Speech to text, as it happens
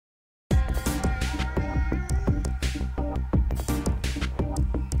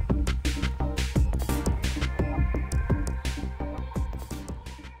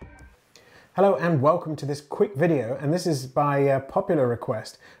Hello and welcome to this quick video, and this is by popular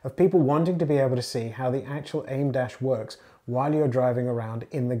request of people wanting to be able to see how the actual AiM dash works while you're driving around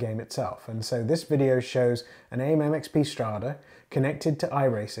in the game itself. And so this video shows an AiM MXP Strada connected to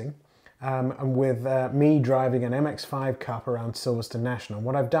iRacing and with me driving an MX5 Cup around Silverstone National.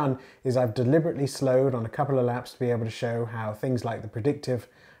 What I've done is I've deliberately slowed on a couple of laps to be able to show how things like the predictive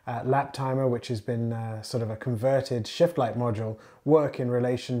lap timer, which has been sort of a converted shift light module, work in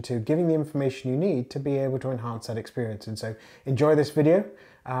relation to giving the information you need to be able to enhance that experience. And so enjoy this video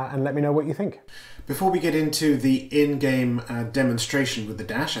and let me know what you think. Before we get into the in-game demonstration with the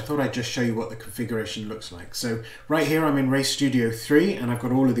dash, I thought I'd just show you what the configuration looks like. So right here I'm in Race Studio 3 and I've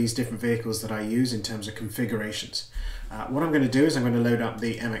got all of these different vehicles that I use in terms of configurations. What I'm going to do is I'm going to load up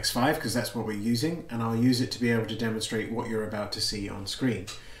the MX5 because that's what we're using, and I'll use it to be able to demonstrate what you're about to see on screen.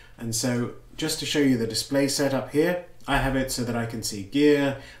 And so just to show you the display setup here, I have it so that I can see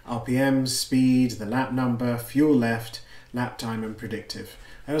gear, RPMs, speed, the lap number, fuel left, lap time and predictive.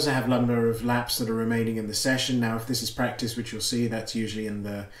 I also have a number of laps that are remaining in the session. Now if this is practice, which you'll see, that's usually in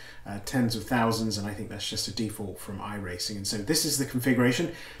the tens of thousands, and I think that's just a default from iRacing. And so this is the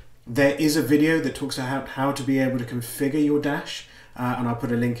configuration. There is a video that talks about how to be able to configure your dash, and I'll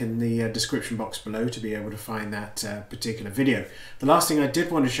put a link in the description box below to be able to find that particular video. The last thing I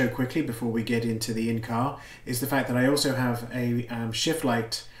did want to show quickly before we get into the in-car is the fact that I also have a shift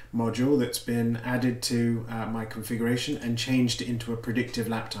light module that's been added to my configuration and changed into a predictive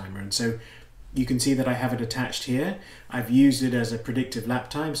lap timer. And so you can see that I have it attached here. I've used it as a predictive lap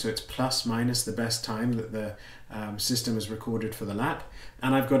time, so it's plus minus the best time that the system has recorded for the lap,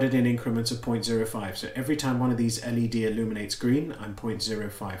 and I've got it in increments of 0.05. So every time one of these LED illuminates green, I'm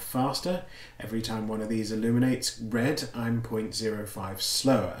 0.05 faster. Every time one of these illuminates red, I'm 0.05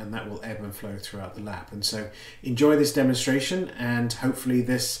 slower, and that will ebb and flow throughout the lap. And so enjoy this demonstration, and hopefully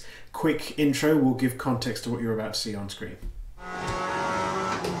this quick intro will give context to what you're about to see on screen.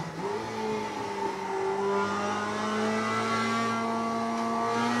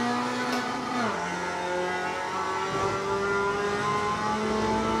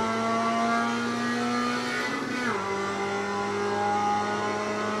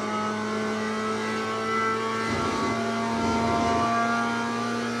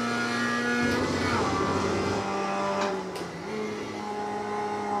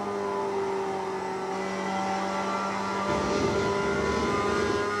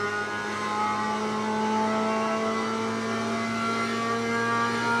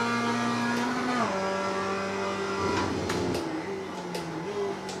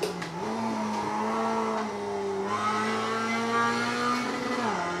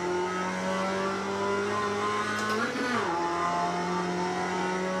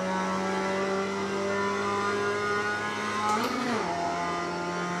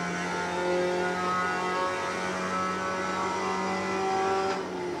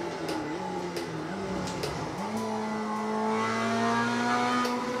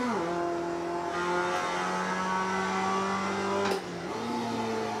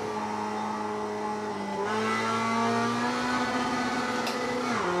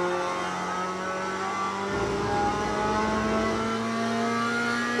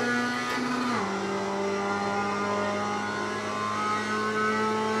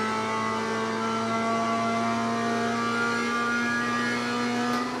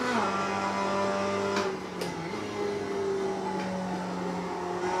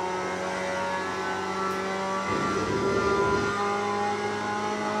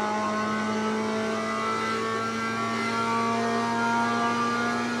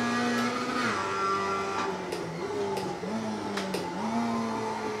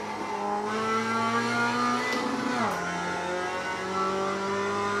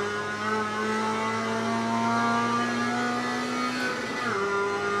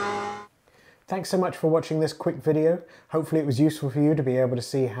 Thanks so much for watching this quick video. Hopefully it was useful for you to be able to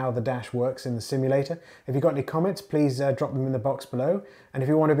see how the dash works in the simulator. If you've got any comments, please drop them in the box below. And if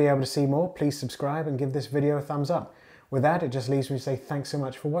you want to be able to see more, please subscribe and give this video a thumbs up. With that, it just leaves me to say thanks so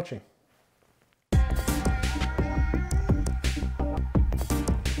much for watching.